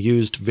 It's been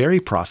used very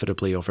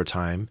profitably over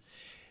time.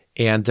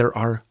 And there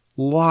are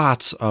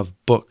lots of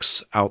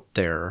books out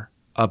there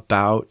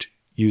about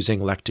using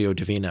Lectio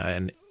Divina,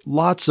 and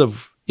lots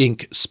of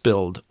ink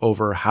spilled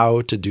over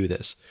how to do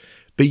this.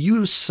 But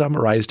you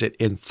summarized it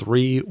in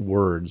 3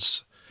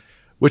 words,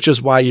 which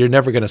is why you're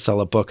never going to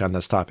sell a book on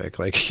this topic.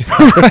 Right.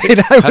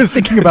 I was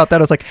thinking about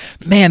that. I was like,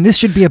 man, this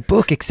should be a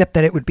book, except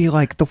that it would be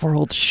like the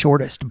world's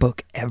shortest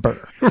book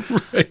ever.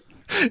 Right.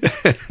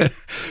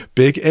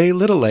 Big A,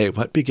 little a,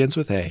 what begins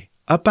with A?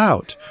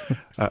 About.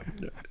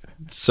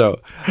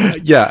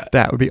 Yeah.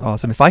 That would be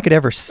awesome. If I could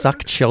ever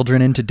suck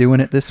children into doing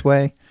it this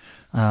way,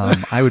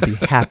 I would be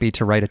happy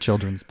to write a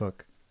children's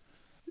book.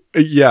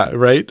 Yeah,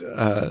 right?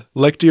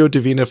 Lectio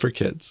Divina for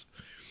kids.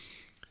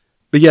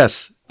 But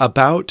yes,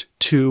 about,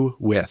 to,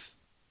 with.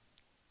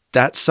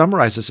 That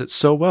summarizes it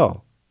so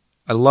well.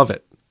 I love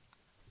it.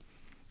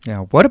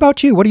 Yeah. What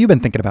about you? What have you been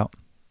thinking about?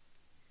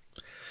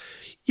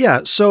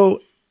 Yeah,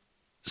 so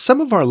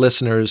some of our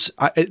listeners,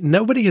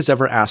 nobody has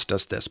ever asked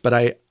us this, but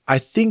I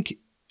think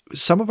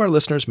some of our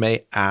listeners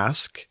may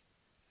ask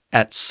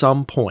at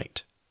some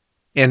point,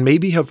 and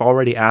maybe have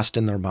already asked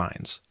in their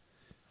minds,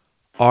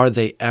 are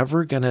they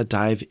ever going to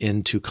dive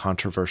into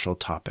controversial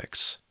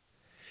topics?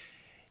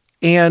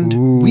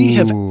 And we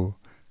have,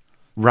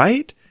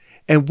 right?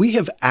 And we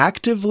have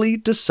actively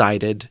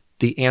decided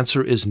the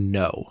answer is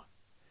no.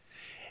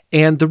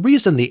 And the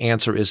reason the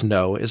answer is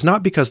no is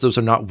not because those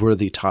are not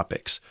worthy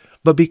topics,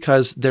 but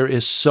because there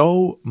is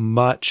so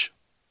much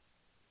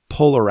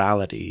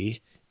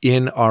polarity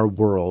in our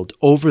world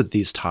over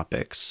these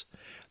topics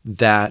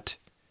that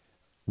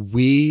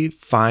we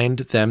find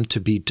them to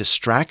be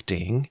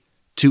distracting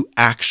to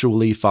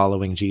actually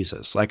following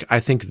Jesus. Like, I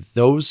think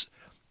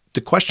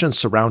the questions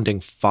surrounding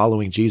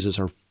following Jesus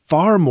are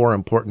far more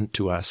important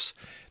to us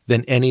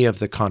than any of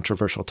the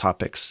controversial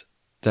topics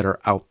that are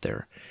out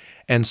there.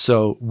 And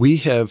so we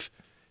have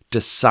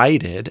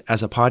decided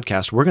as a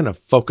podcast, we're going to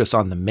focus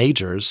on the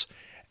majors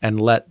and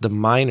let the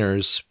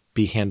minors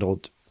be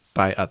handled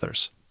by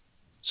others.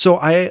 So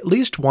I at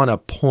least want to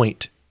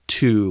point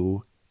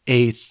to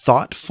a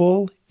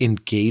thoughtful,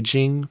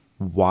 engaging,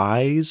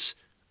 wise,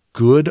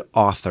 good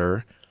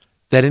author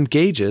that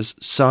engages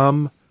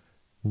some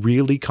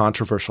really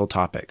controversial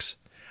topics.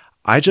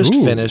 I just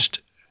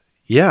finished.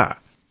 I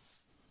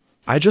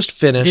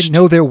didn't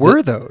know there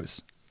were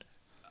those.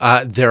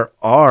 There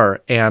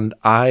are, and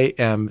I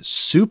am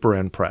super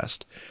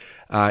impressed.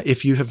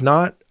 If you have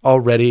not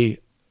already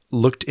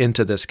looked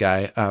into this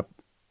guy,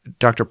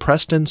 Dr.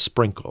 Preston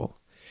Sprinkle,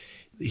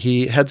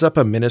 he heads up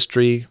a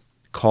ministry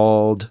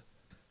called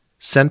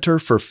Center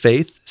for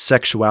Faith,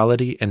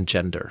 Sexuality, and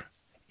Gender.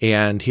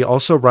 And he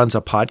also runs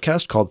a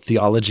podcast called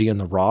Theology in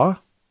the Raw,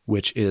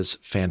 which is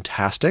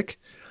fantastic.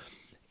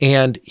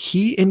 And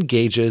he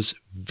engages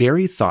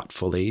very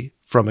thoughtfully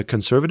from a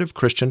conservative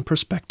Christian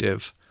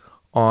perspective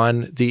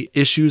on the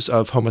issues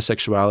of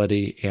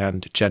homosexuality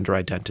and gender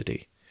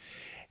identity.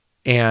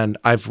 And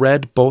I've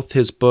read both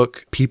his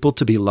book, People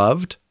to be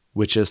Loved,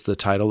 which is the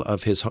title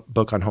of his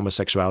book on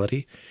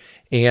homosexuality,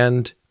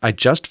 and I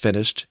just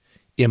finished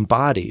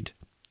Embodied,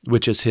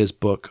 which is his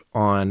book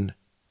on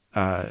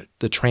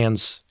the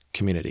trans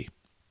community.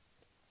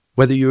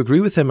 Whether you agree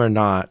with him or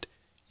not,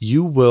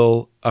 you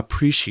will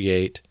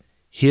appreciate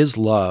his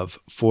love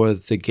for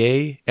the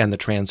gay and the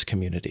trans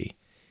community.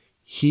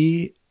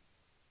 He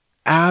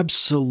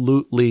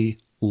absolutely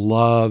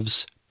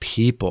loves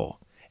people,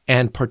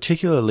 and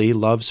particularly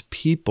loves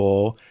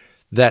people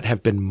that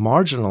have been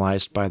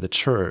marginalized by the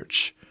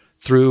church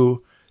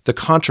through the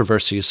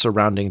controversies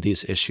surrounding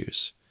these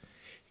issues.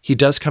 He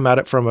does come at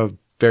it from a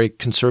very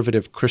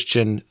conservative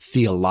Christian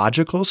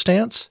theological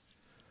stance,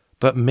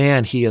 but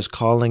man, he is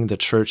calling the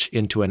church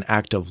into an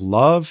act of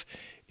love,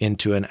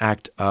 into an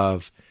act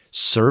of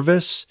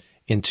service,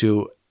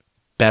 into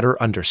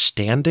better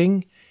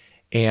understanding,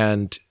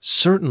 and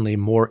certainly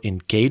more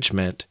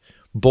engagement,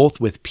 both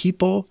with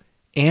people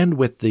and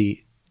with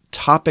the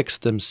topics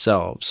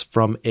themselves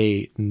from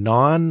a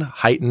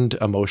non-heightened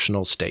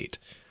emotional state.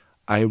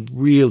 I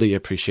really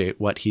appreciate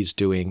what he's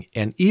doing.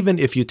 And even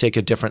if you take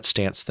a different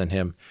stance than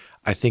him,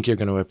 I think you're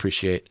going to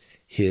appreciate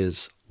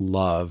his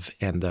love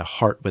and the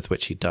heart with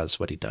which he does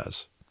what he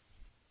does.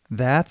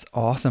 That's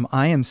awesome.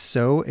 I am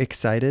so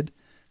excited.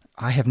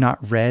 I have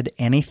not read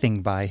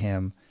anything by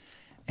him,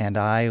 and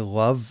I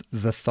love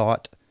the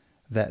thought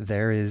that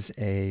there is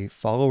a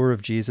follower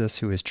of Jesus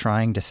who is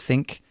trying to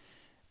think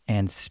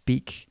and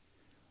speak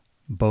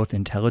both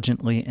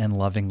intelligently and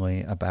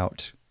lovingly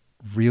about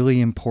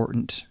really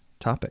important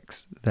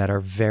topics that are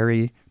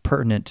very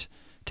pertinent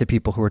to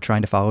people who are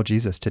trying to follow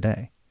Jesus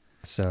today.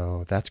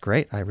 So that's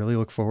great. I really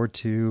look forward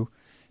to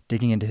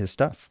digging into his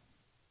stuff.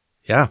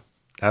 Yeah,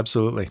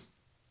 absolutely.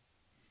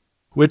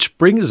 Which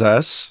brings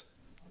us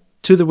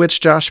to the Which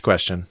Josh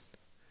question.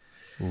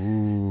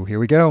 Ooh, here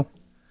we go.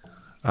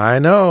 I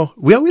know.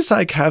 We always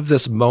have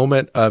this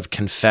moment of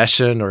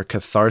confession or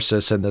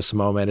catharsis in this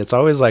moment. It's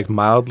always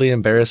mildly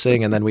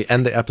embarrassing, and then we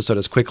end the episode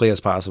as quickly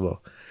as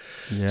possible.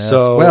 Yes.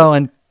 So, well,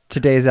 and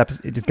today's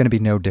episode is going to be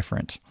no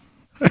different.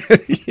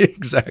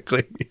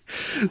 Exactly.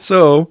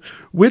 So,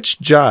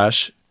 which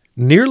Josh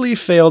nearly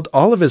failed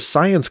all of his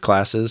science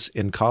classes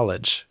in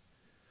college?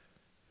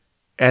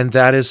 And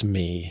that is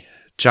me,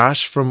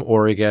 Josh from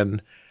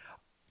Oregon.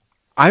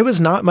 I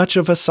was not much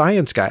of a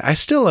science guy. I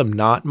still am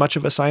not much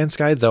of a science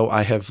guy, though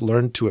I have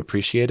learned to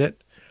appreciate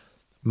it.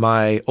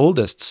 My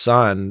oldest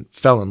son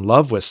fell in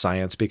love with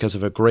science because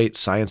of a great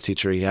science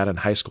teacher he had in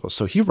high school.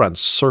 So he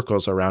runs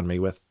circles around me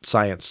with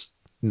science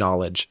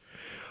knowledge.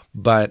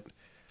 But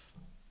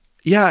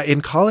yeah, in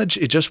college,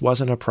 it just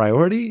wasn't a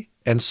priority.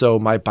 And so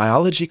my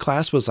biology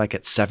class was at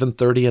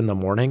 7:30 in the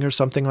morning or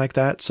something like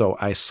that. So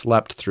I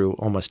slept through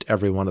almost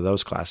every one of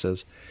those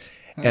classes.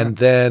 And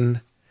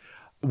then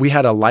we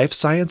had a life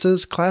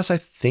sciences class, I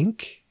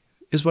think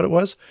is what it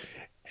was.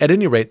 At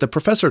any rate, the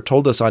professor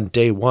told us on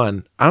day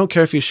one, I don't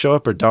care if you show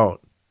up or don't.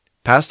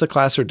 Pass the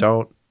class or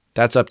don't.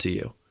 That's up to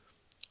you.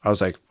 I was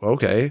like,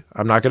 okay,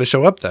 I'm not going to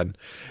show up then.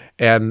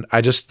 And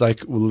I just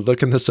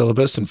look in the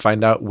syllabus and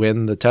find out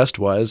when the test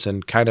was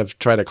and kind of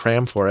try to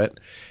cram for it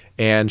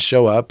and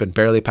show up and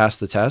barely pass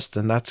the test.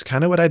 And that's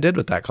kind of what I did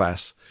with that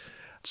class.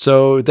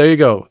 So there you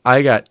go.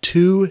 I got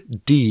 2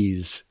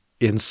 D's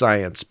in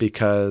science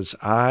because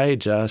I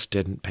just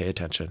didn't pay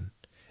attention.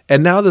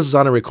 And now this is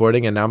on a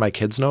recording and now my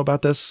kids know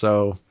about this.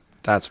 So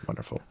that's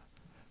wonderful.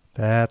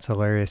 That's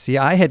hilarious. See,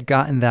 I had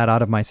gotten that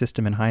out of my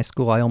system in high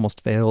school. I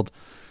almost failed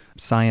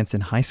science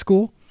in high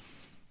school.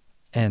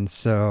 And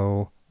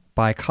so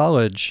by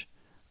college,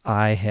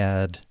 I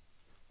had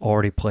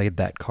already played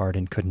that card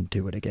and couldn't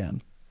do it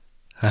again.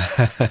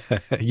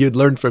 You'd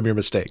learned from your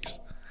mistakes.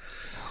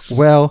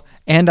 Well,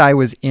 and I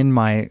was in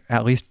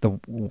at least the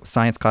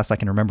science class I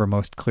can remember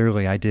most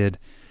clearly, I did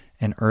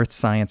an earth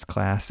science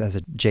class as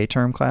a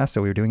J-term class.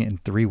 So we were doing it in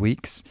 3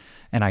 weeks,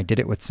 and I did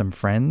it with some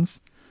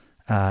friends.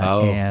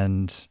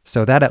 And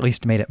so that at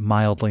least made it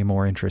mildly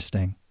more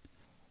interesting.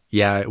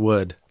 Yeah, it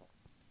would.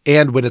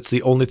 And when it's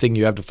the only thing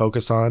you have to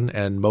focus on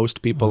and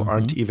most people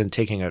aren't even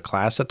taking a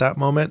class at that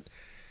moment,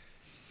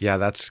 yeah,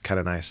 that's kind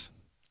of nice.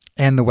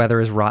 And the weather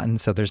is rotten,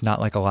 so there's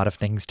not a lot of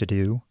things to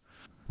do.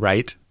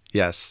 Right?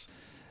 Yes.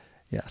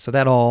 Yeah, so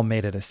that all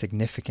made it a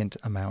significant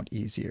amount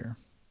easier.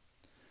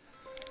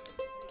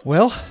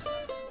 Well,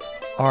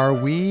 are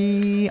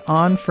we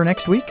on for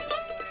next week?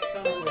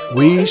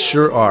 We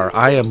sure are.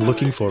 I am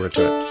looking forward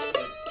to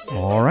it.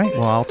 All right.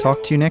 Well, I'll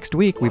talk to you next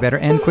week. We better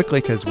end quickly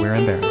because we're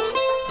embarrassed.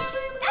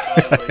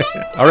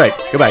 All right.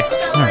 Goodbye.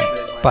 All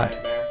right.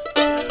 Bye.